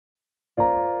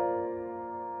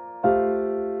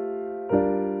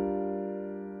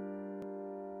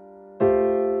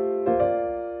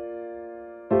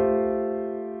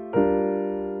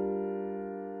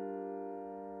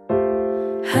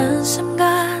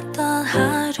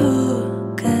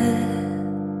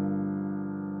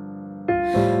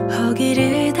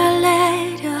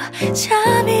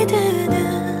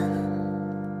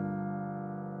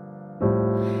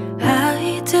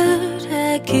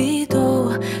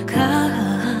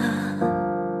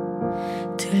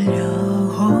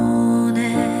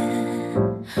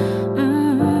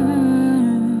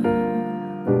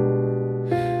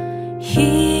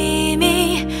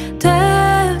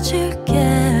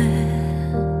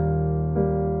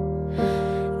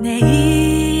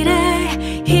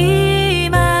내일의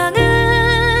희망을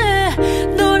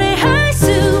노래할 수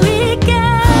있게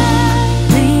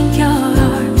Link your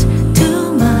arms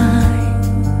to mine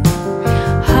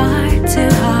Heart to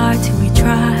heart we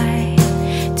try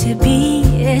to be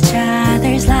each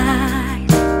other's light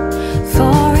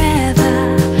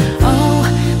forever Oh,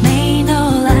 may no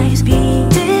lies be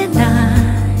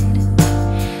denied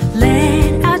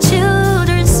Let our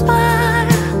children smile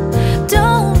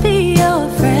Don't be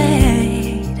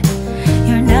afraid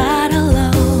You're not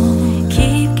alone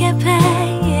깊게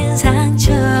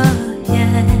상처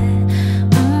yeah.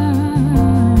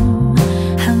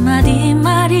 한마디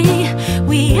말이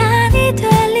위안이 될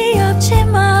리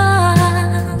없지만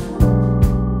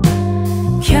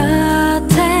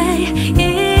곁에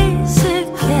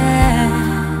있을게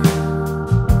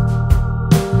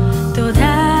또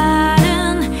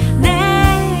다른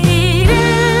내일을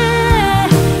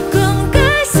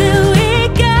꿈꿀 수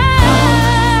있게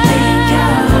Link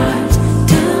your heart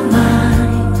to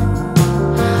mine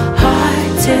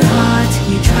Heart to heart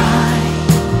we try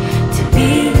to be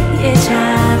each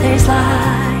other's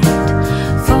light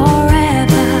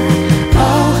forever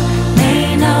Oh,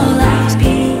 may no lies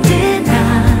be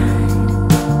denied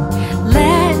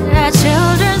Let our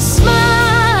children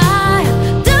smile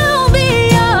Don't be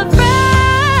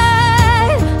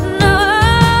afraid No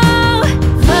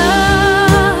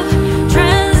Love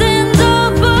transcends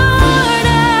all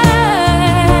borders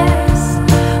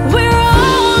We're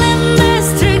all in this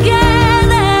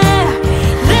together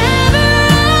Never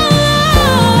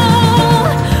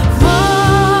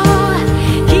alone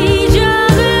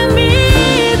기적을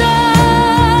믿어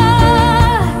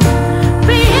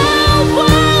Beyond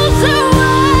walls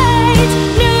await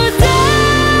new day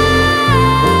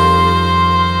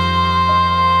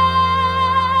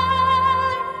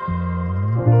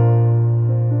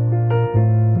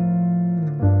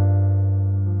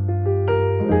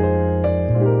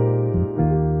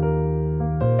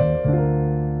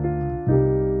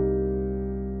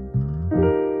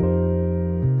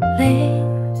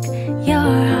Link your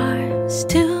arms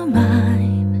to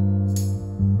mine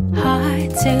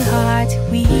Heart to heart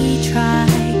we try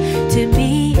to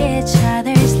be each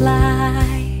other's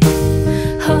light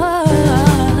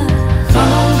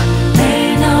Oh,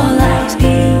 may no lies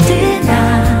be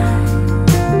denied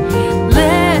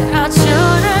Let our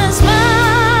children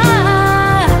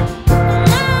smile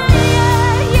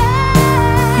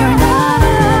You're not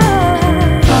alone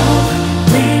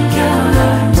Link your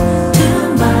arms to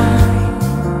mine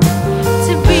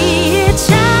To be each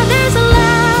other's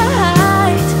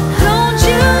light Don't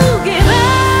you give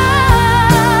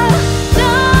up No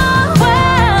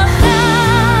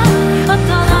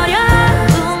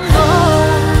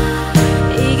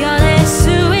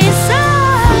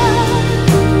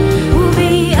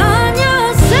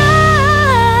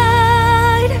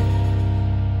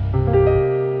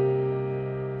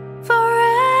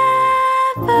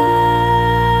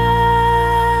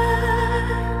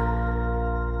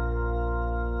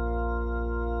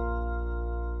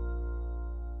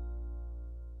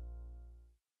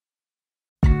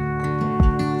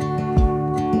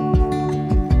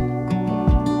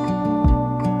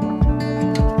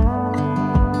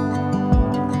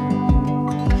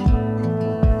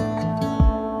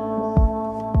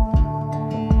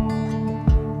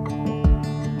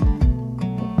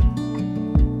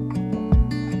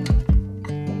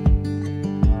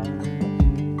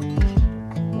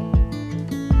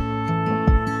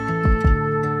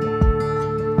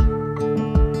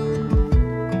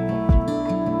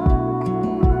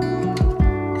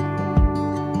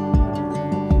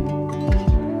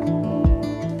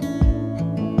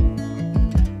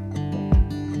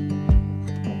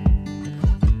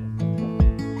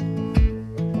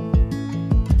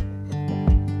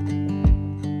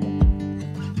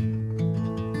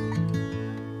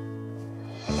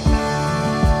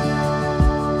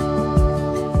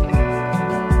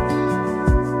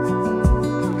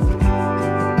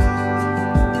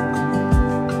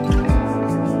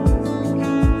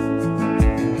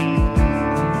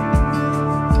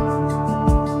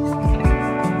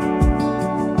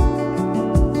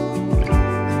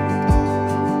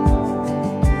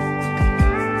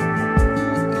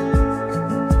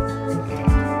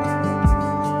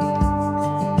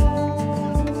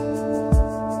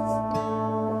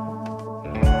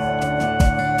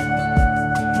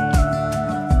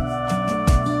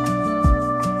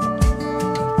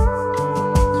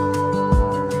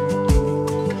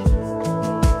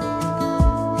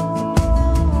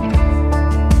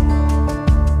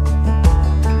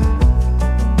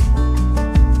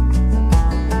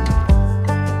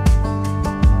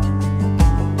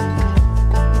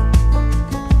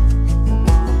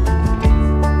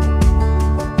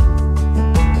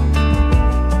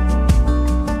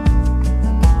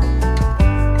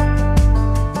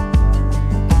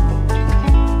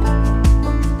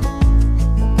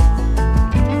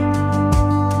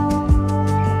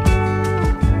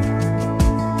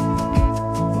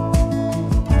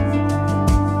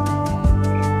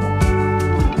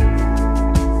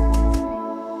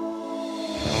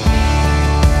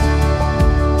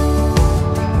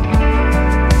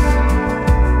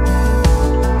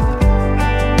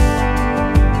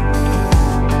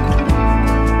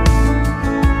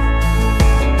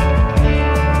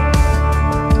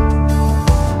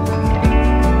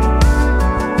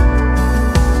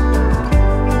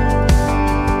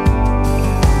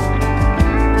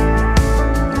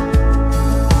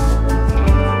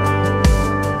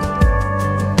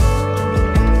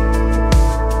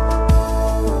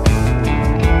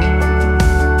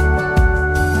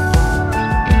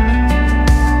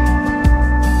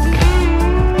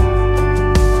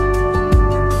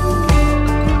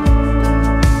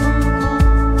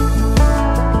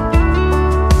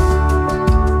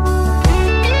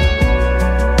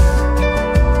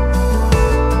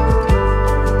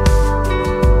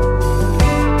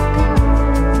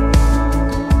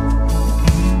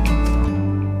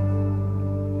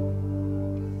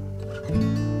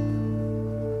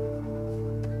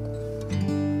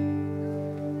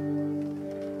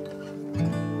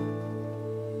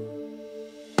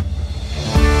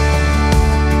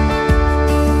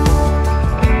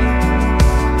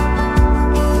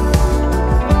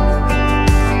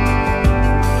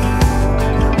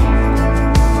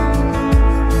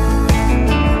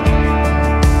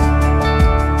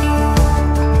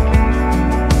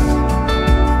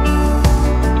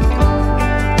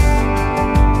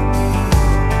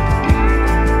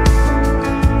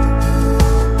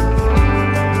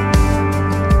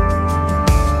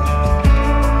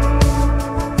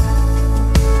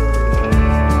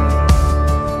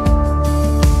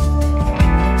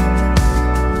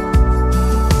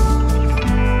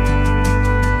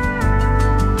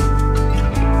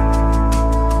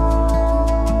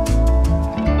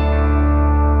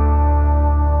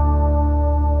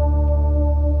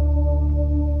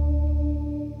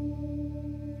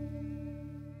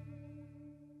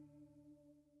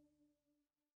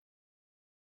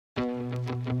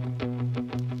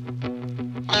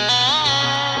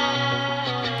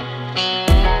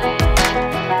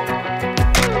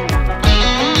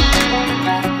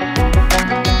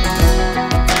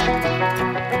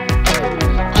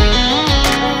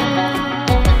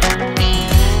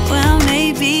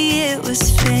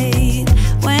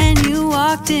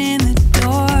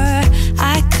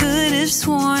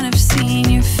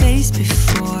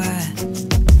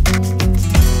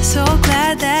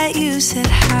glad that you said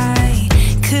hi,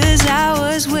 'cause I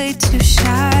was way too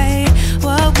shy.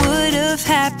 What would have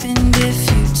happened if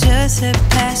you just had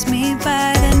passed me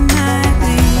by the night?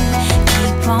 We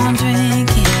keep on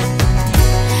drinking,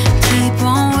 keep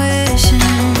on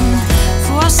wishing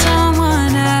for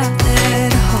someone out there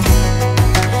to hold.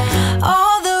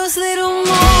 All those little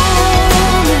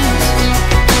moments,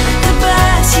 the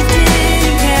bus you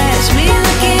didn't catch me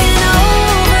looking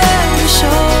over your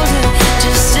shoulder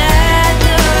just at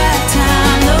the right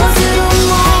time. Those little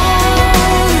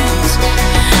moments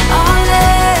all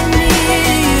led me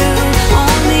to you.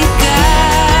 Only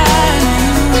God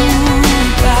knew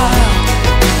about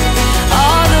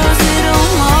all those little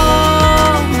moments.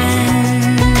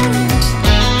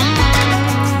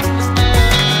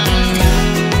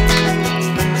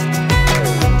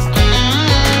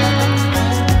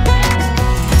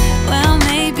 Well,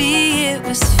 maybe it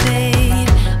was fate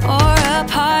or a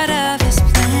part of his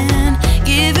plan.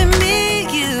 Giving me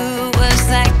you was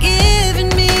like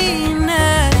giving me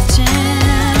another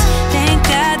chance. Thank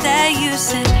God that you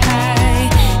said hi,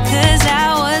 'cause I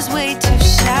was way too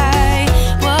shy.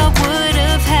 What would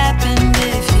have happened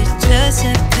if you just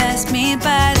had passed me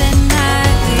by the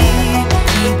night? We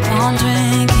keep on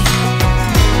drinking,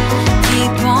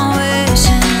 keep on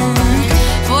wishing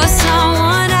for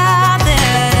someone out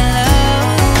there to love.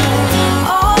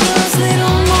 All those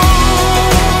little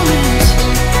moments,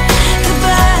 the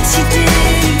bus you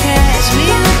didn't catch me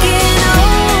looking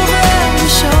over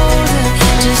your shoulder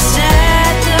just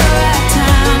at the right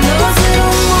time. Those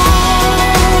little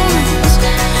moments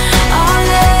all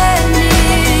led me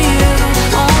to you.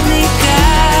 Only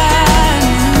God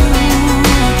knew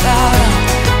about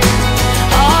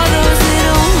all those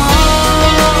little moments.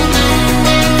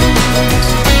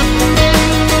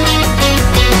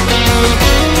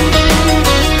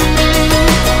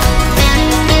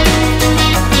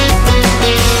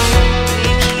 We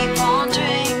keep on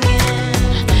drinking,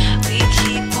 we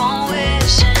keep on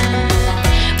wishing.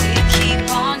 We keep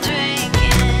on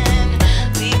drinking,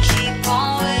 we keep on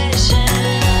wishing.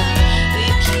 We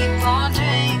keep on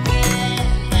drinking,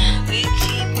 we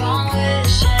keep on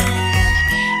wishing.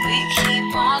 We keep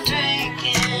on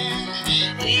drinking,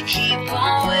 we keep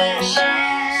on wishing.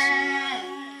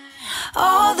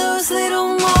 All those little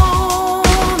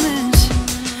moments,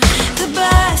 the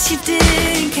bus you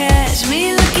didn't catch me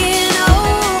looking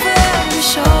over your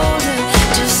shoulder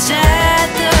just at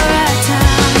the right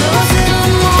time. Those little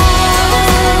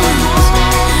moments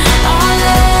all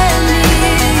led me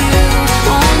to you.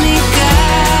 Only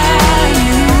God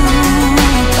knew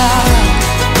about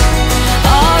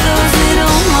all those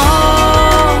little moments.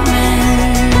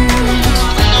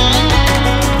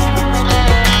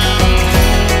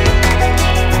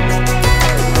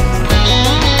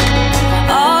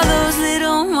 All those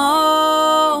little moments.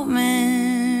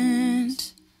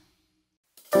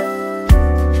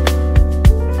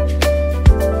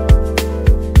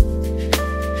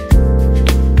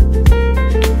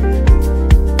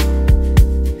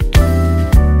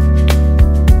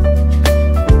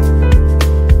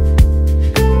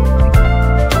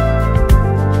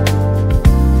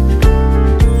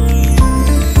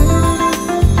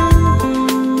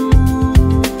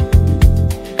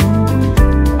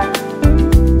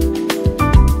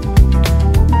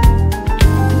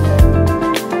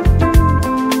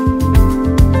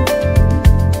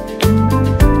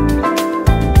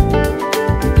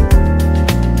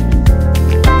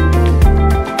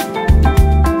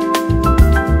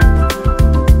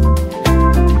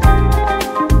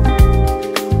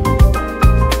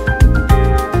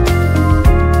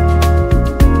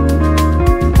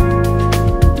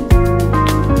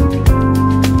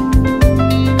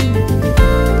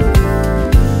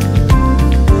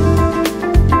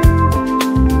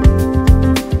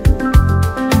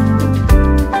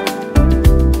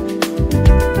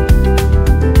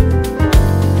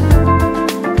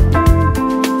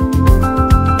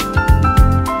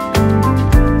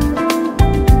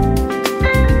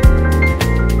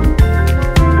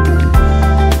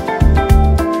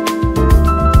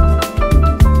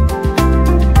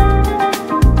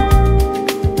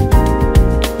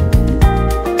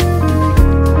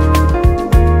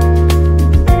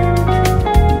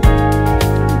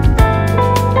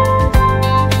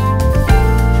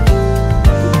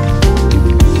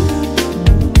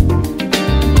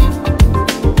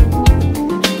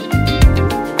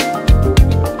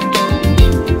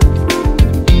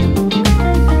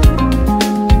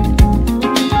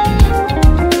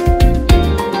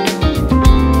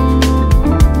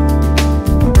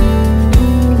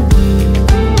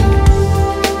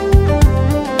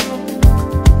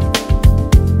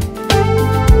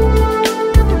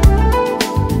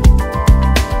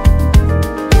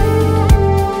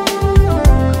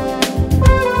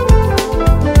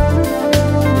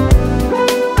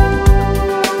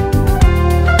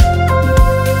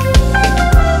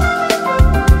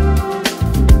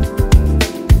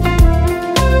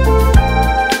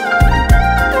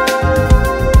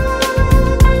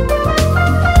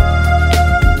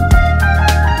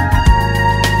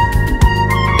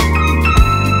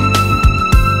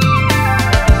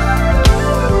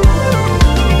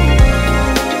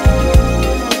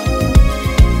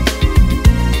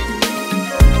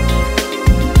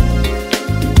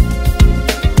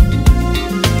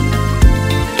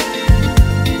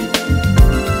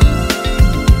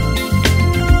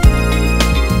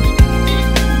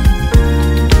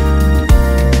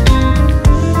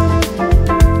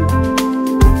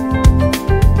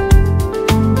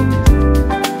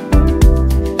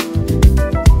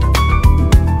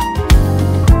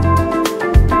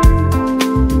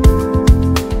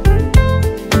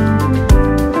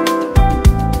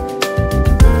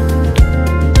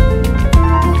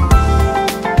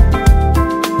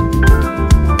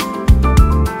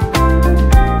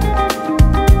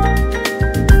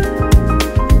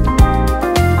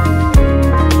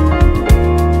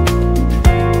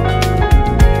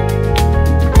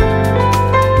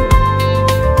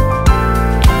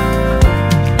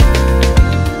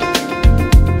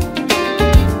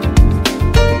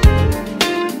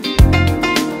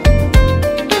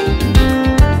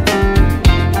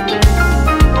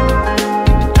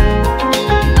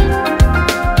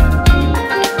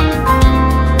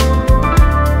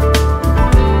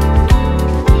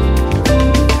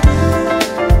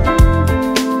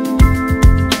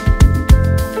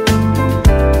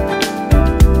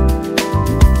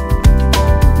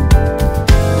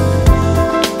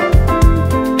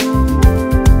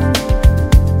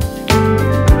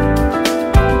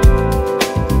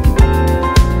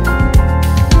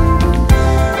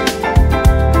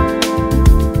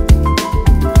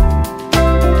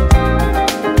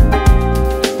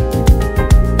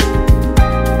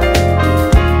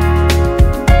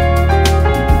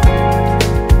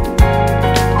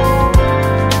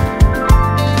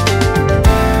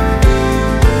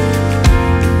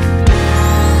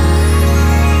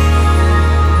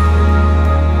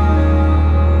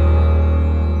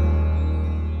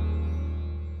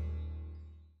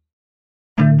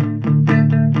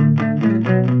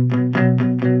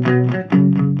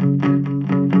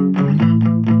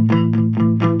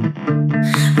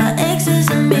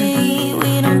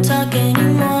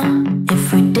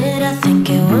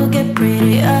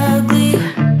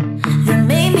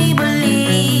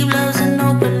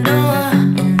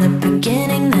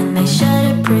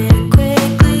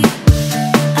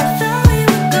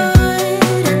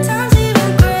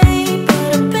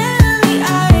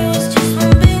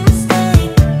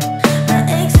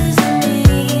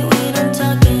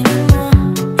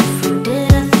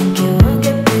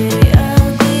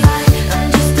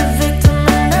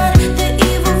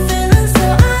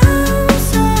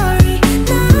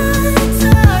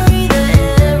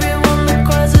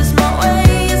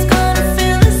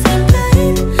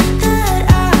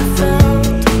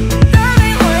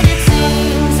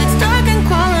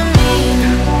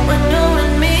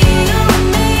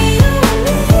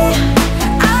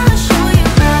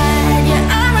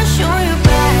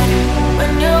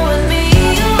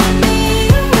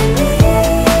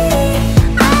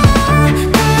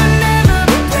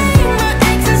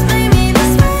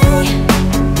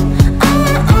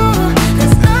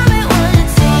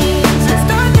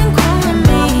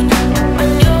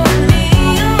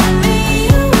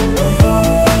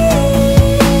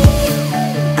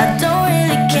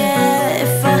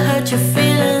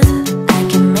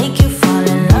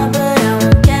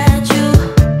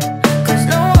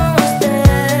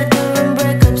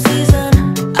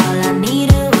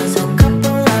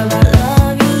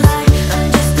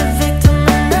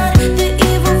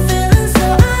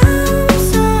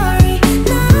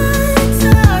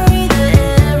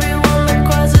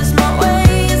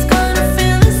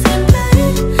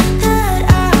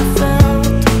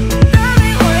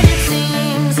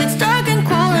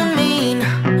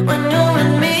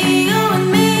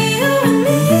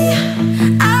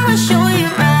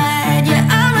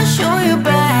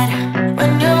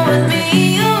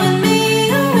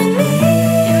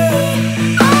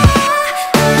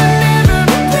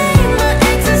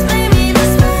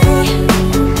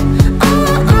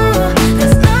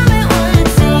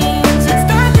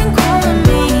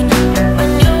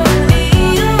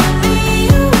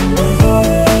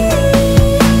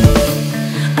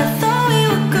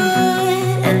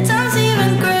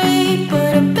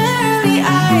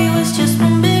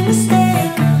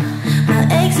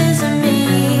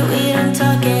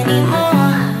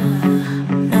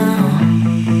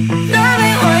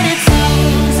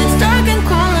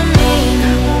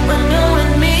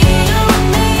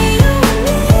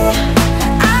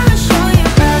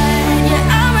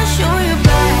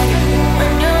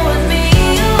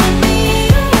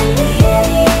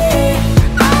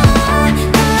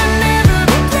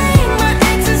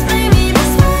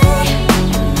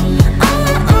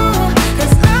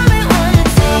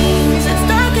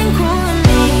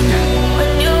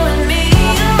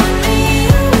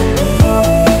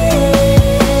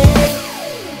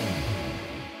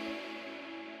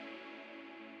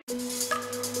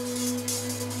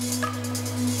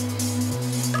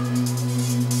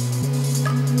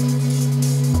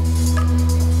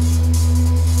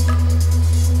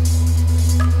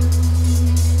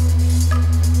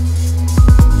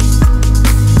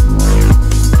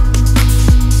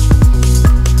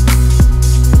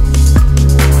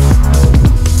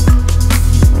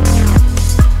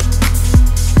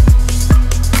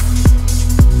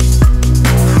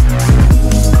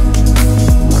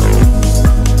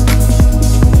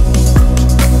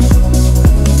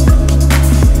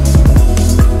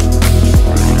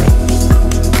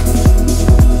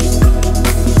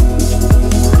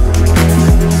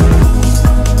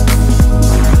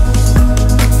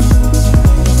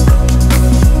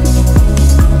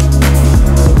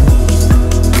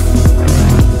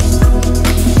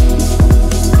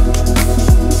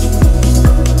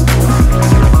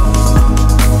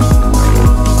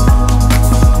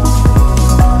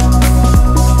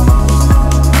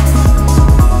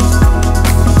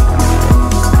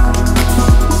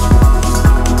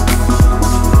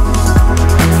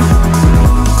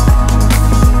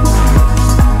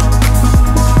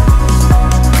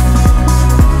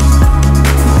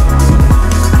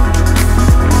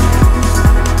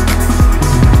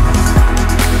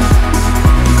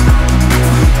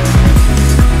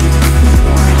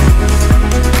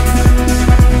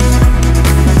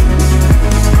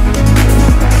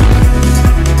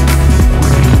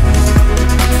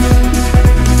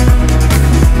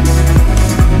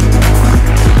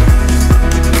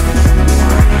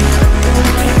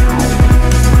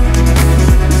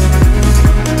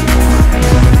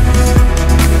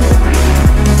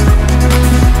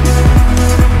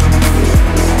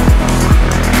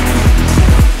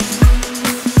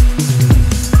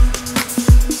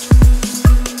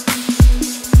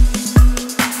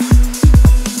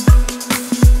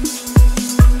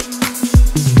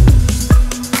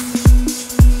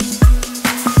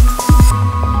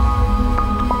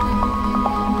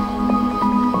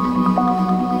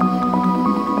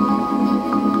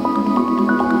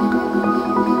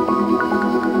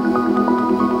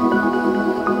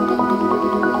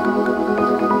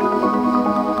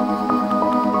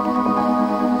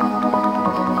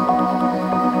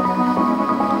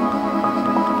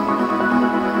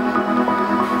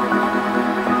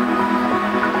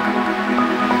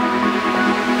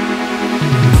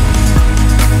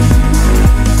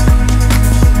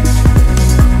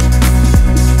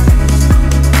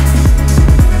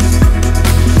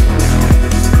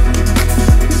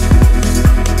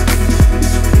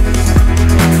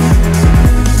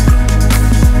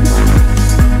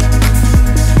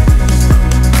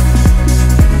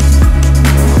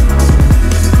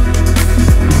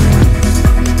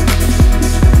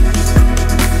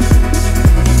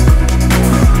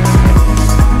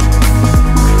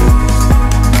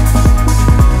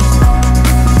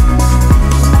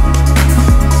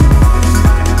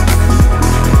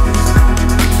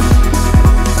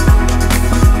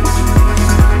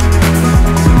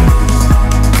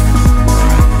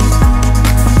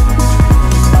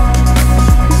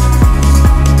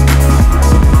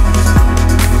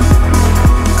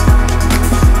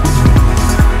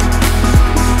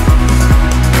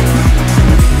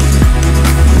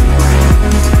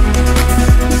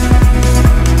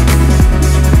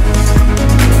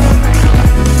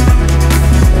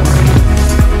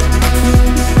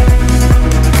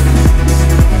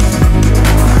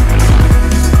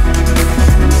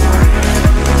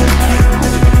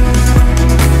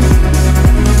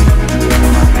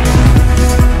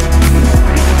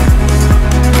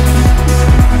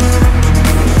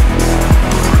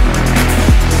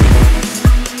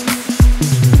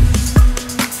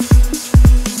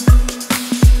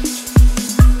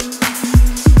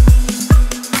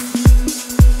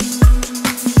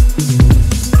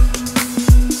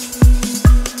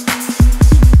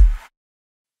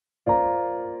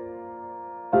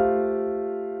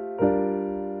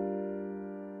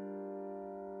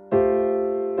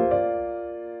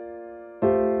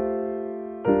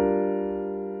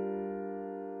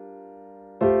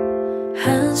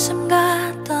 한숨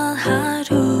같던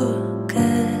하루 끝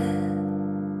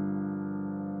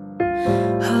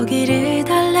허기를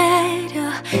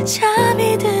달래려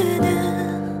잠이 드는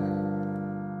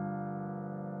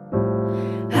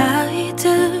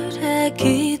아이들의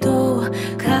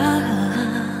기도가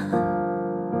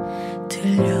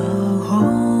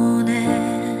들려오네.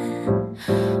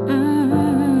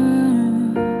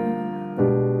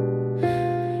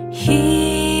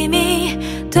 힘이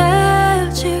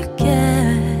되어줄게.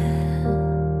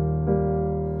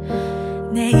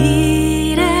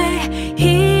 내일의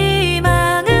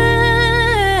희망을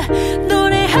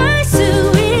노래할 수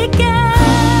있게.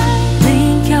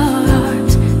 Link your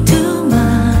arms to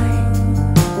mine.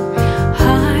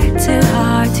 Heart to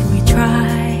heart we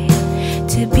try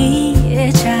to be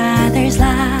each other's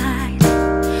light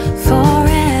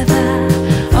forever.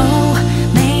 Oh,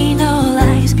 may no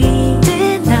lies be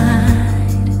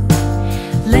denied.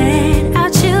 Let our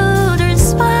children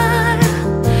smile.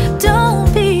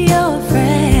 Don't be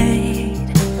afraid.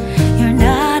 You're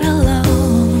not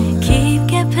alone.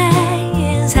 깊게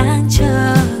패인 상처.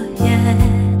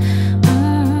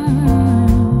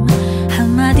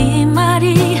 한마디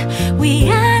말이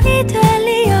위안이 될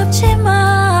리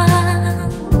없지만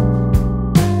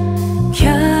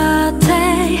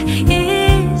곁에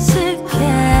있을게.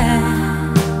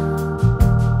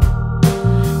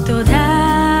 또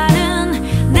다른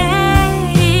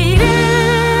내일을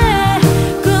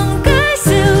꿈꿀 수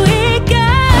있게.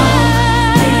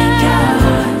 Link your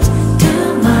heart to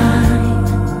mine.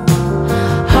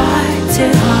 Heart to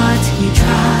heart we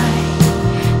try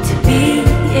to be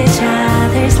each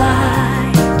other's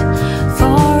light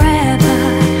forever.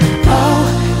 Oh,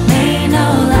 may no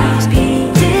lies be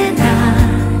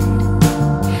denied.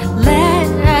 Let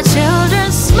our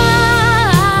children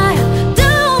smile.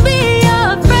 Don't be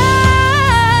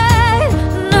afraid.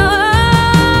 No,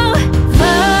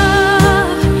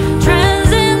 love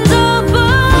transcends all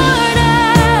borders.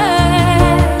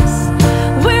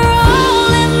 We're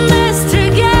all in this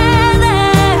together.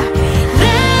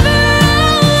 Never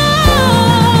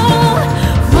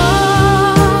alone.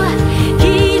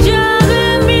 기적을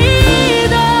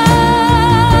믿어.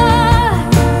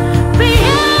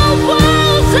 Real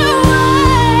worlds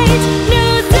await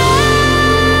new day.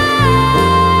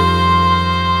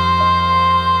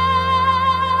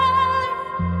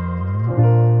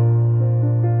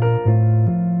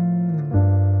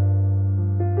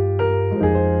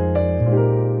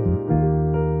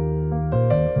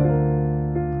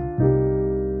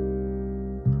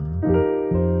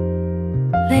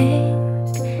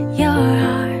 Link your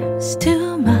arms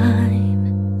to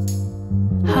mine.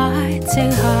 Heart to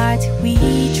heart we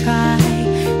try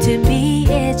to be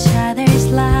each other's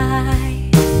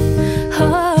light.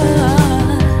 Oh,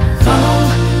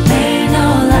 may no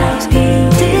lies be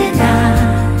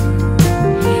denied.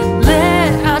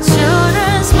 Let our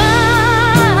children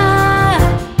smile.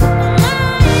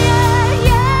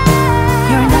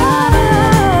 You're not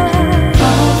alone.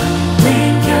 Oh,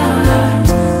 link your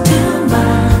arms to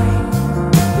mine.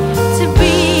 To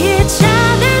be each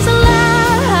other's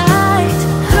light.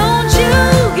 Don't you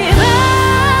give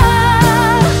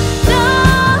up. No,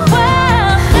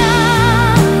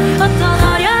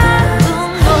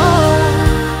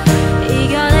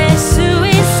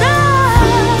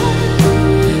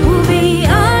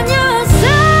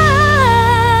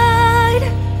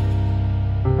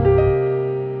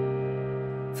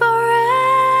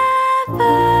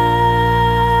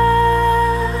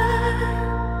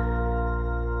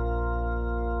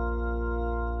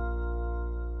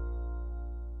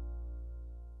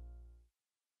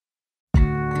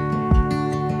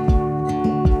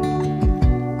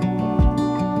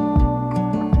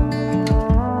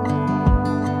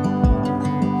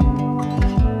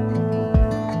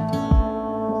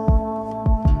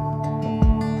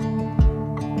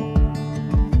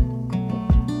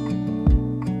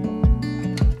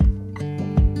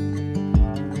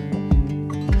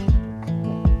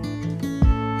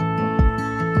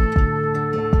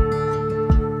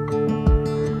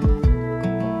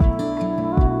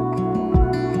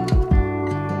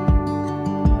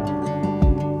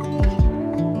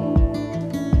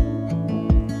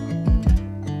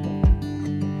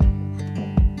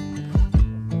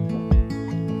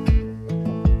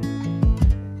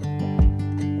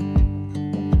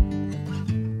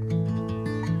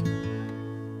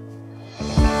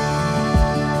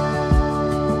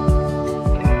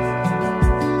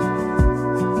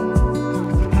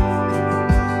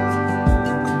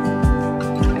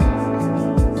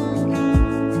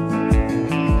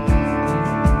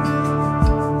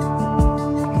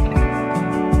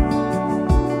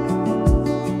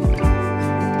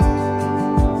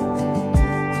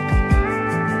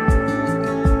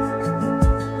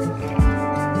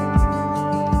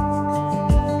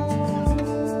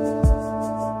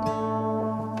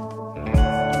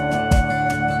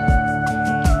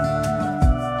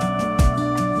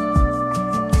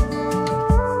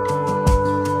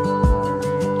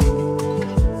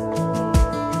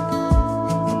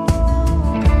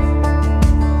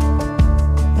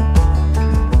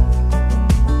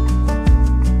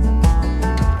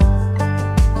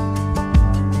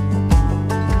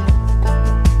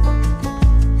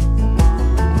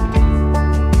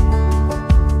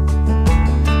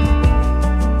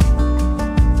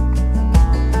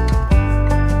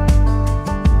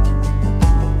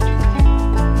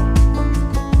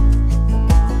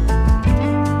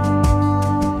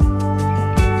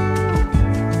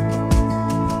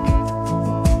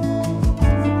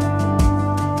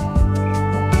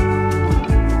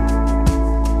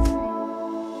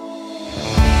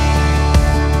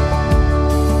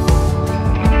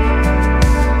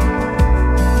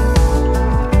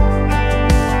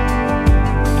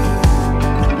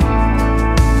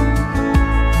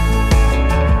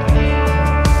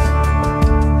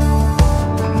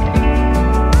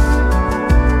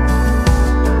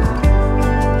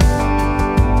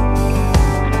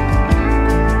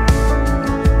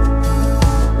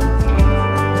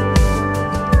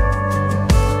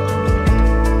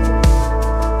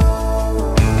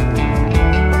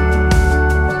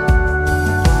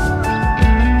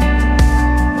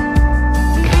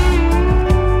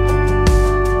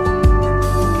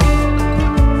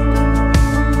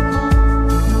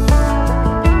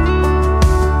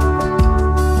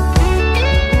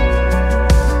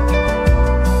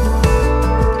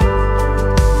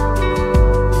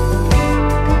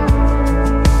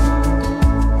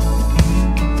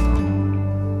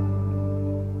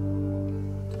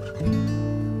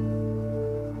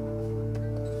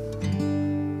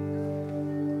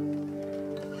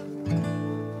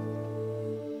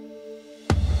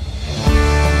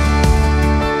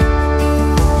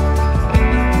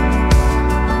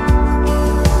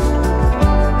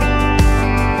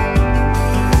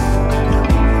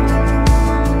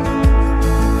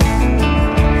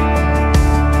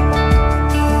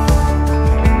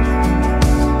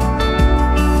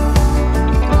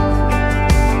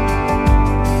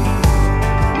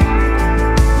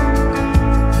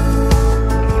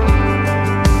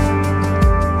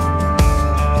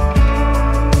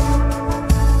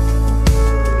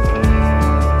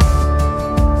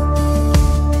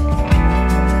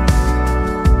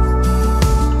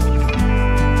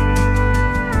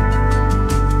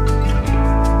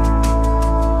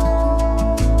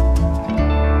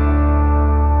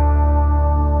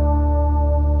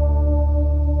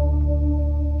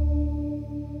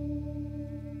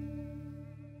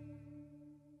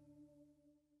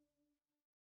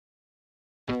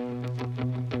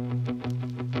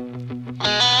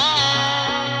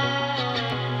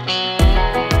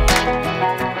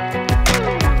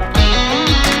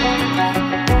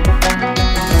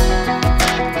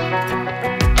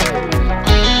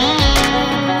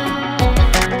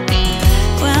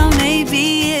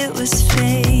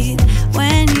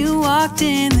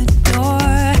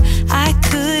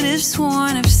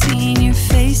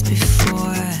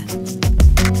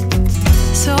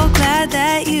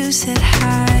 that you said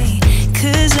hi,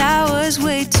 'cause I was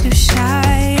way too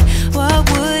shy. What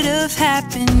would have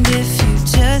happened if you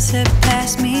just had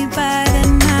passed me by the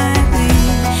night? We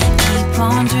keep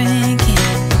on drinking